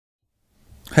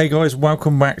Hey guys,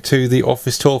 welcome back to the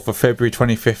office tour for February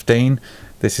 2015.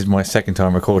 This is my second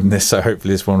time recording this, so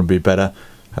hopefully this one will be better.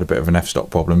 Had a bit of an f-stop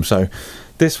problem. So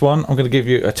this one, I'm going to give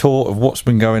you a tour of what's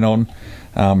been going on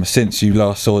since you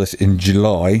last saw this in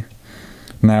July.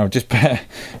 Now, just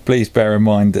please bear in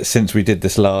mind that since we did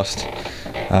this last,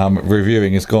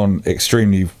 reviewing has gone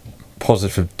extremely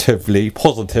positively,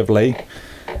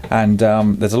 and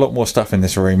there's a lot more stuff in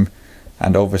this room,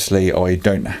 and obviously I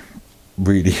don't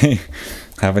really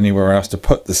have anywhere else to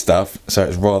put the stuff, so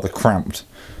it's rather cramped,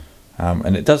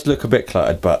 and it does look a bit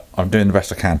cluttered, but I'm doing the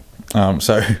best I can.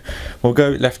 So we'll go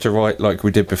left to right like we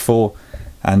did before,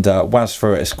 and whiz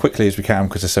through it as quickly as we can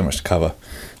because there's so much to cover.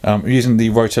 I'm using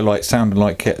the Rotolight sound and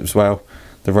light kit as well.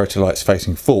 The Rotolight's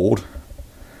facing forward,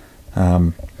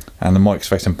 and the mic's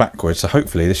facing backwards, so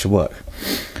hopefully this should work.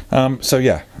 So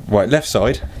yeah, right, left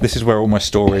side, this is where all my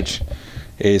storage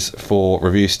is for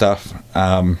review stuff.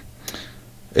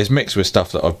 It's mixed with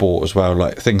stuff that I've bought as well,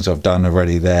 like things I've done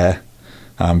already there,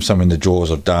 some in the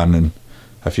drawers I've done, and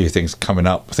a few things coming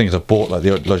up, things I've bought like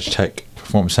the Logitech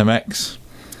Performance MX.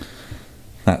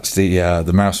 That's the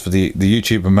mouse for the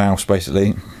YouTuber mouse,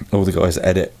 basically. All the guys that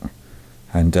edit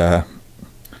and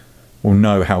will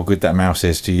know how good that mouse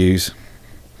is to use.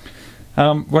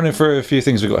 Running through a few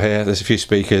things we've got here. There's a few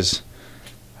speakers,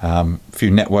 a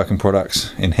few networking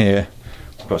products in here.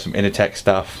 We've got some Innotek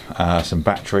stuff, some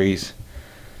batteries.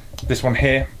 This one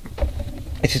here,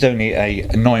 it is only a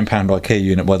 £9 IKEA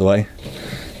unit, by the way,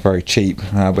 very cheap,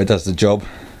 but it does the job.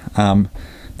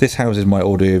 This houses my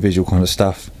audio visual kind of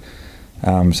stuff,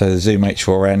 so the Zoom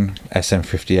H4n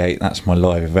SM58, that's my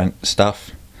live event stuff,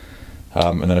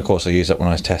 and then of course I use that when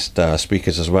I test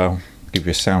speakers as well, give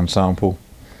you a sound sample.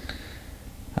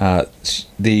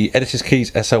 The Editor's Keys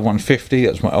SL150,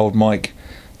 that's my old mic,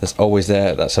 that's always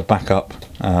there, that's a backup.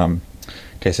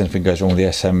 In case anything goes wrong with the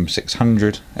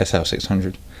SL600.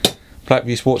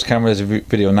 Blackview sports camera, there's a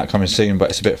video on that coming soon,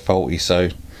 but it's a bit faulty, so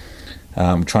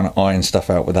I'm trying to iron stuff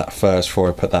out with that first before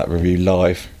I put that review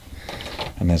live.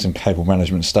 And there's some cable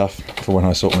management stuff for when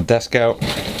I sort my desk out.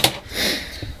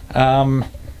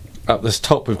 Up this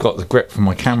top we've got the grip for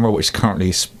my camera, which is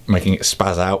currently making it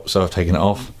spaz out, so I've taken it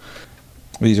off.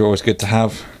 These are always good to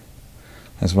have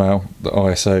as well. The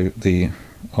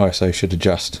ISO should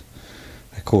adjust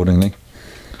accordingly.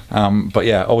 But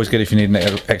yeah, always good if you need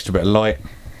an extra bit of light.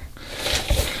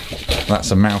 That's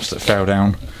a mouse that fell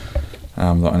down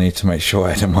that I need to make sure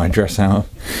I edit my address out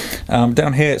of.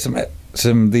 Down here,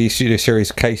 some the Studio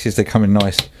Series cases. They come in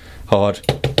nice hard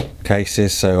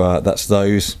cases, so that's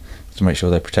those to make sure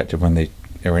they're protected when they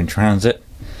are in transit.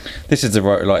 This is the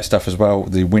Rotolight stuff as well,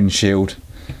 the windshield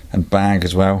and bag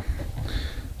as well.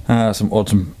 Some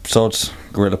odds and sods,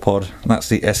 Gorilla Pod. That's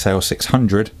the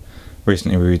SL600.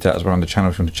 Recently reviewed that as well on the channel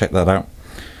if you want to check that out.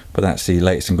 But that's the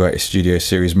latest and greatest Studio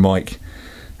Series mic,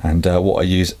 and what I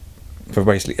use for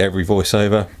basically every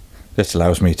voiceover. This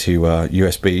allows me to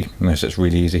USB, so it's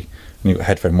really easy. And you've got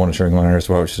headphone monitoring on there as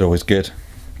well, which is always good.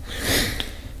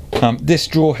 This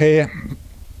drawer here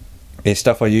is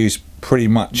stuff I use pretty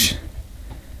much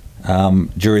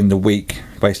during the week.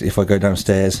 Basically, if I go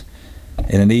downstairs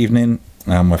in an evening,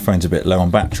 my phone's a bit low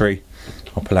on battery,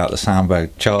 I'll pull out the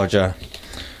Sandberg charger,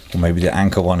 or maybe the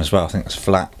Anchor one as well, I think it's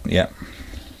flat, yep,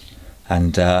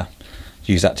 and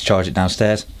use that to charge it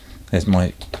downstairs. There's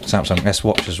my Samsung S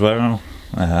watch as well,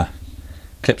 Klipsch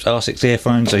R6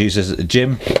 earphones I use this at the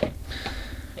gym,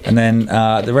 and then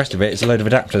the rest of it is a load of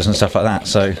adapters and stuff like that.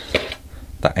 So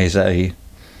that is a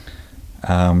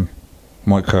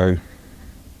micro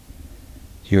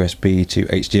USB to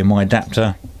HDMI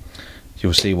adapter.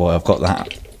 You'll see why I've got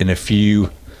that in a few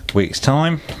weeks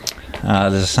time.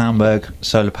 There's a Sandberg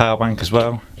solar power bank as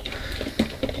well.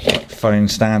 Phone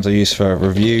stands I use for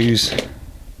reviews.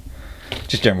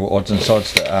 Just general odds and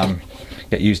sods that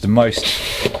get used the most.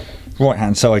 Right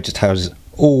hand side just houses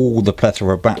all the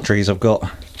plethora of batteries I've got.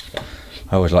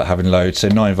 I always like having loads. So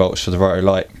 9 volts for the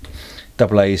Rotolight,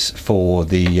 AA's for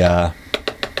the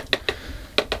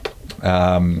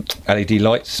LED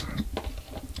lights.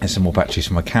 There's some more batteries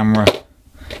for my camera,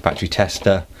 battery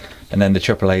tester, and then the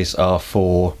AA's are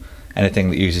for anything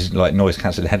that uses like noise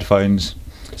cancelling headphones,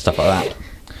 stuff like that.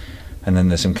 And then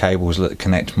there's some cables that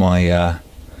connect my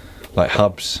like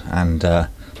hubs, and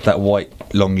that white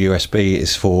long USB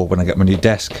is for when I get my new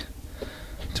desk,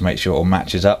 to make sure it all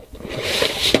matches up.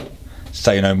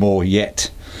 Say no more yet.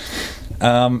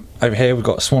 Over here we've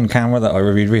got a Swan camera that I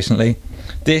reviewed recently.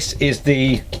 This is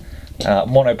the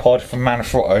Monopod from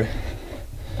Manfrotto.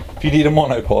 If you need a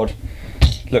monopod,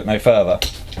 look no further.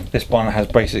 This one has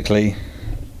basically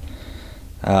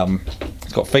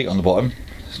it's got feet on the bottom.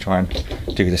 Let's try and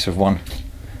do this with one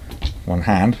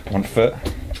hand, one foot.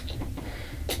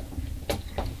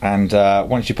 and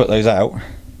once you put those out,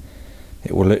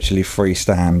 it will literally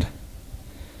freestand.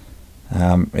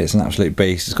 It's an absolute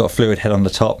beast. It's got a fluid head on the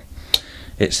top.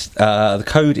 It's the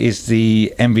code is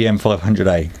the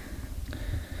MVM500A.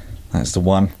 That's the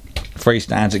one.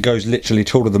 Freestands. It goes literally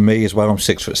taller than me as well. I'm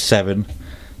 6'7",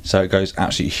 so it goes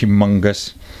absolutely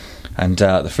humongous. And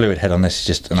the fluid head on this is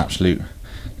just an absolute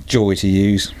joy to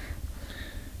use.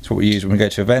 It's what we use when we go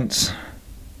to events,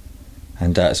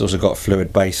 and it's also got a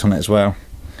fluid base on it as well,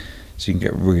 so you can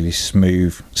get really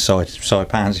smooth side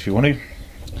pans if you want to.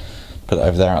 Put it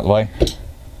over there out of the way.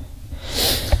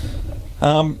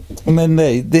 And then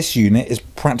this unit is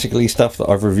practically stuff that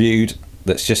I've reviewed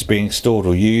that's just being stored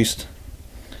or used.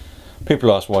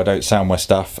 People ask why I don't sell my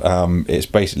stuff. It's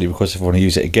basically because if I want to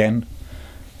use it again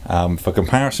for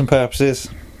comparison purposes,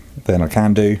 then I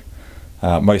can do.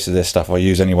 Most of this stuff I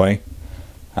use anyway.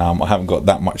 I haven't got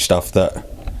that much stuff that,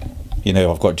 you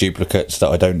know, I've got duplicates that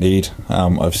I don't need.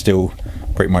 I'm still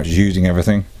pretty much using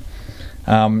everything.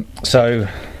 So,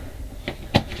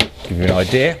 give you an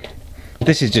idea.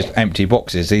 This is just empty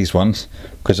boxes, these ones,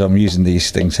 because I'm using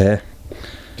these things here.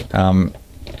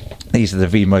 These are the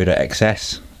V-Moda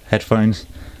XS headphones.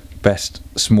 Best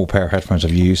small pair of headphones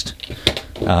I've used.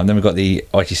 Then we've got the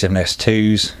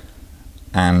IT7S2s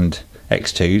and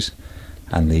X2s,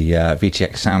 and the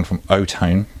VTX sound from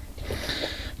Otone.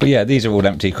 But yeah, these are all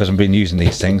empty because I've been using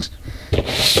these things,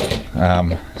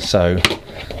 so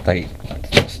they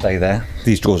stay there.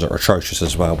 These drawers are atrocious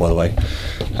as well, by the way.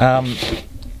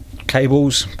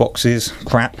 Cables, boxes,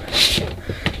 crap,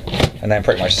 and then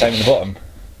pretty much the same in the bottom,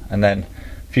 and then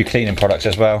a few cleaning products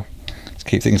as well to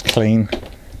keep things clean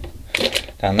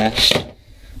down there.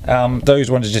 Those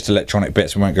ones are just electronic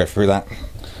bits, we won't go through that.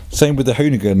 Same with the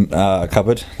Hoonigan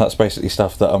cupboard. That's basically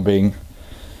stuff that I'm being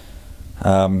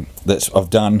I've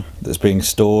done that's being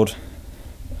stored,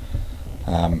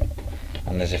 and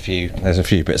there's a few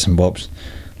bits and bobs,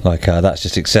 like that's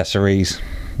just accessories,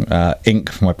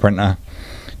 ink for my printer,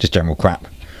 just general crap.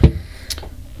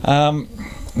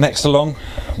 Next along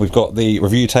we've got the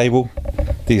review table.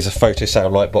 These are photocell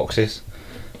light boxes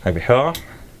over here.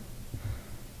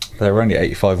 They're only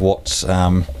 85 watts.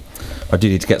 I do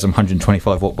need to get some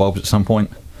 125 watt bulbs at some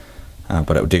point,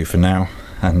 but it'll do for now.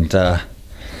 And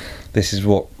this is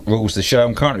what rules the show.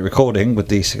 I'm currently recording with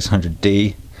the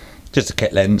 600D, just a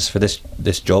kit lens for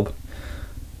this job.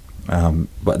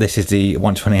 But this is the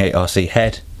 128RC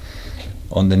head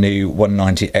on the new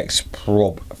 190X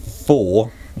Prob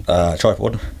 4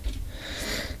 tripod,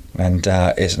 and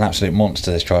it's an absolute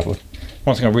monster, this tripod.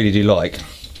 One thing I really do like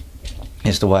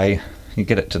is the way you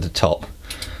get it to the top.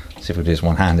 See if we do this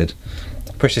one-handed.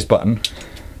 Push this button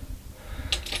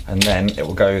and then it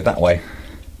will go that way,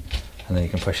 and then you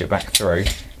can push it back through.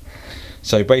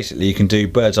 So basically you can do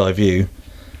bird's eye view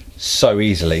so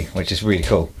easily, which is really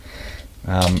cool.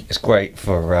 It's great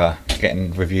for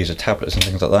getting reviews of tablets and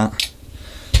things like that,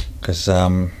 because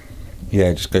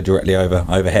yeah, just go directly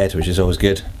overhead, which is always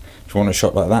good if you want a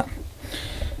shot like that.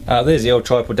 There's the old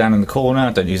tripod down in the corner.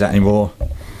 I don't use that anymore.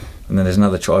 And then there's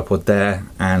another tripod there,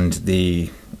 and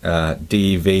the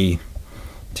DV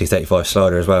 235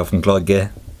 slider as well from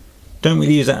GlideGear. Don't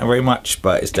really use that very much,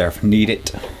 but it's there if I need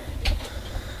it.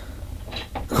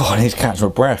 God, I need to catch my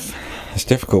breath. It's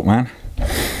difficult, man.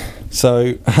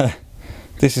 So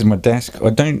this is my desk.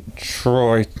 I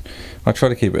try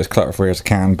to keep it as clutter free as I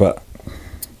can, but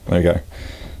there we go.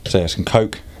 So yeah, some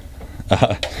Coke.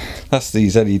 That's the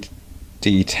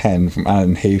ZED10 from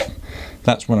Allen Heath.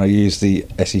 That's when I use the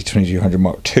SE2200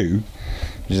 Mark II,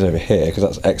 which is over here, because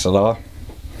that's XLR,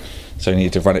 so you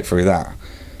need to run it through that.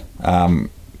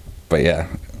 But yeah,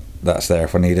 that's there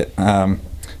if I need it. 50mm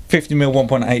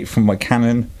 1.8 from my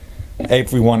Canon.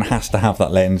 Everyone has to have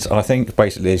that lens. I think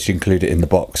basically it's include it in the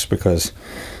box because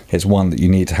it's one that you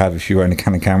need to have if you own a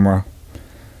Canon camera.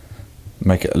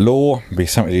 Make it a law, be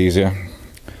something easier.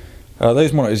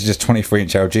 Those monitors are just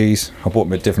 23-inch LGs. I bought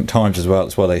them at different times as well.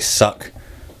 That's why they suck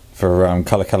for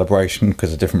colour calibration,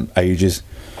 because of different ages.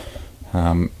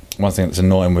 One thing that's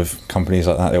annoying with companies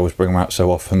like that, they always bring them out so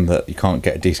often that you can't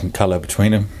get a decent colour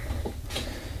between them.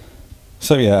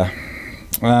 So yeah,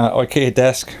 IKEA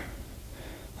desk.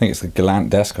 I think it's the Galant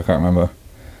desk, I can't remember.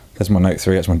 There's my Note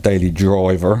 3, that's my daily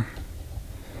driver.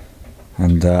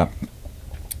 And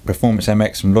Performance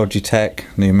MX from Logitech,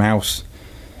 new mouse.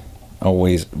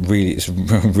 It's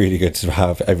really good to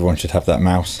have. Everyone should have that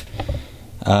mouse.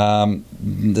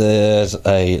 There's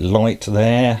a light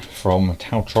there from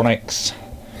Taltronics.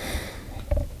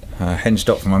 Hinge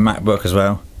dock for my MacBook as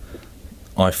well.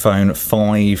 iPhone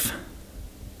 5C.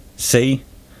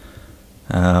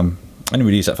 I didn't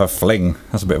really use that for Fling.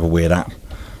 That's a bit of a weird app.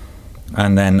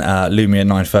 And then Lumia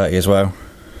 930 as well.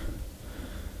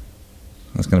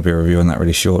 There's going to be a review on that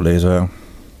really shortly as well.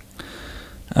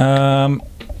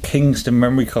 Kingston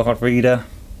memory card reader.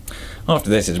 After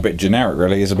this it's a bit generic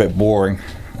really, it's a bit boring.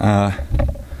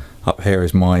 Up here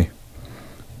is my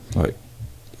like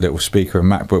little speaker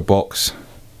and MacBook box.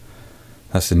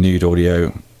 That's the Nude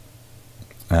Audio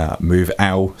Move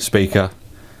Owl speaker.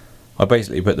 I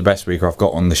basically put the best speaker I've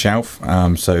got on the shelf,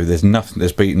 so there's nothing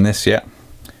that's beaten this yet.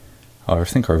 I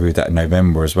think I reviewed that in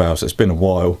November as well, so it's been a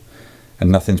while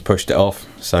and nothing's pushed it off,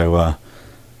 so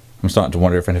I'm starting to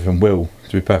wonder if anything will,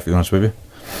 to be perfectly honest with you.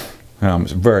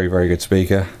 It's a very, very good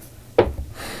speaker.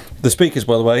 The speakers,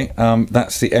 by the way,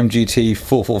 that's the MGT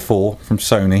 444 from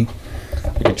Sony.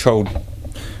 The controlled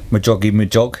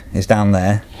Majog is down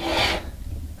there.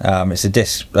 It's a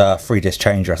disc, 3-disc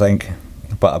changer, I think,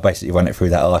 but I basically run it through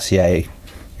that RCA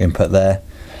input there.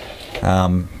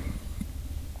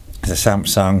 It's a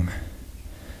Samsung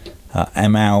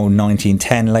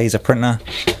ML1910 laser printer.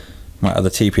 My other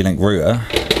TP-Link router,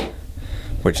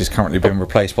 which has currently been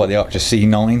replaced by the Archer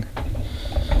C9,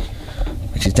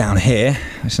 which is down here.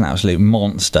 It's an absolute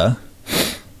monster.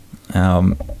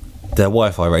 The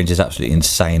Wi-Fi range is absolutely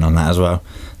insane on that as well.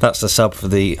 That's the sub for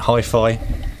the hi-fi.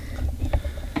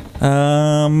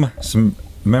 Some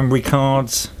memory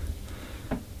cards,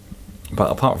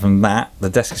 but apart from that the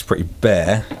desk is pretty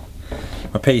bare.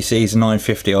 My PC is a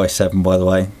 950 i7, by the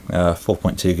way,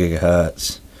 4.2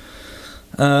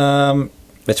 gigahertz. The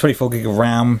 24 gig of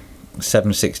RAM,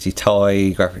 760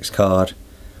 Ti graphics card,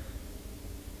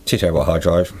 2 TB hard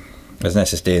drive. There's an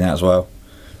SSD in that as well.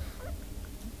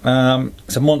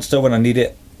 It's a monster when I need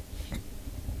it,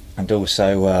 and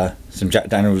also some Jack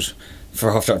Daniels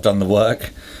for after I've done the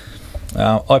work.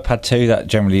 iPad 2, that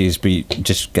generally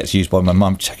just gets used by my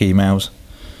mum to check emails.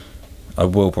 I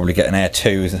will probably get an Air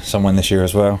 2 somewhere this year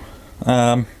as well.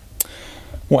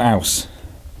 What else?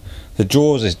 The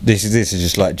drawers, this is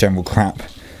just like general crap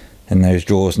in those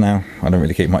drawers now. I don't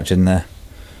really keep much in there.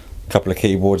 A couple of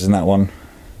keyboards in that one.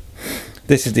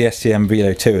 This is the STM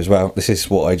Velo 2 as well. This is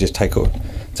what I just take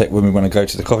with me when I go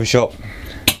to the coffee shop.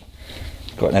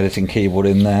 Got an editing keyboard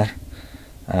in there.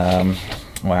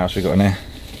 What else we got in here?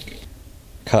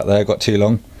 Cut there, got too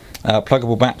long.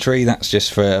 Pluggable battery, that's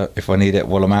just for if I need it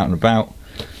while I'm out and about.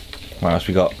 What else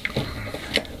we got?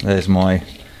 There's my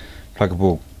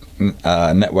pluggable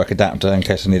network adapter in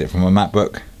case I need it from my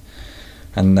MacBook.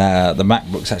 And the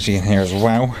MacBook's actually in here as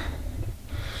well.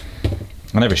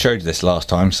 I never showed you this last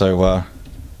time, so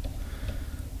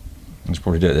let's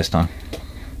probably do it this time.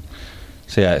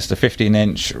 So yeah, it's the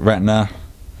 15-inch Retina,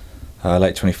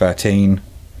 late 2013,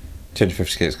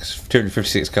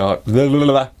 256 card,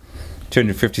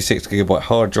 256 gigabyte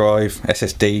hard drive,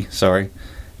 SSD, sorry,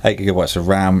 8 gigabytes of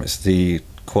RAM. It's the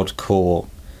quad-core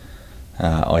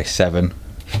i7,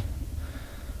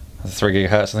 3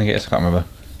 gigahertz, I think it is. I can't remember.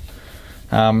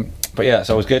 But yeah, it's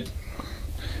always good,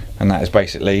 and that is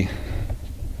basically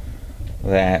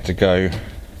there to go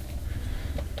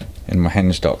in my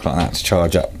hinge dock like that to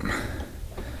charge up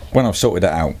when I've sorted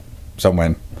that out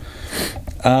somewhere.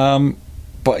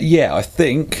 But yeah, I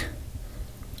think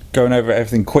going over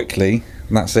everything quickly,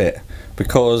 and that's it,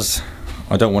 because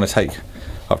I don't want to take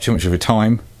up too much of your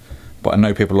time, but I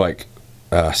know people like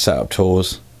setup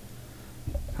tours,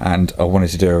 and I wanted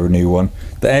to do a new one.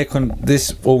 The aircon,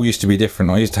 this all used to be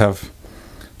different. I used to have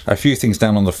a few things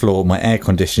down on the floor. My air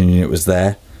conditioning unit was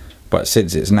there, but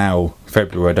since it's now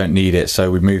February I don't need it, so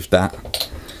we moved that.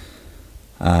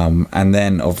 And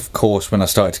then of course when I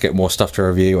started to get more stuff to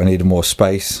review, I needed more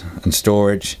space and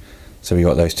storage, so we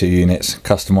got those 2 units,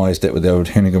 customized it with the old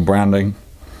Hoonigan branding,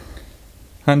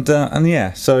 and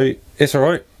yeah, so it's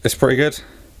alright, it's pretty good.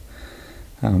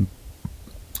 I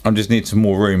just need some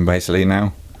more room basically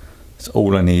now. That's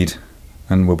all I need,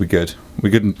 and we'll be good.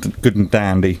 We're good and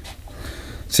dandy.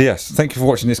 So yes, thank you for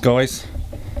watching this, guys.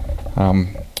 I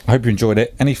hope you enjoyed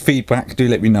it. Any feedback, do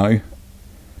let me know,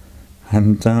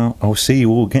 and I'll see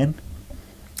you all again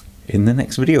in the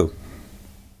next video.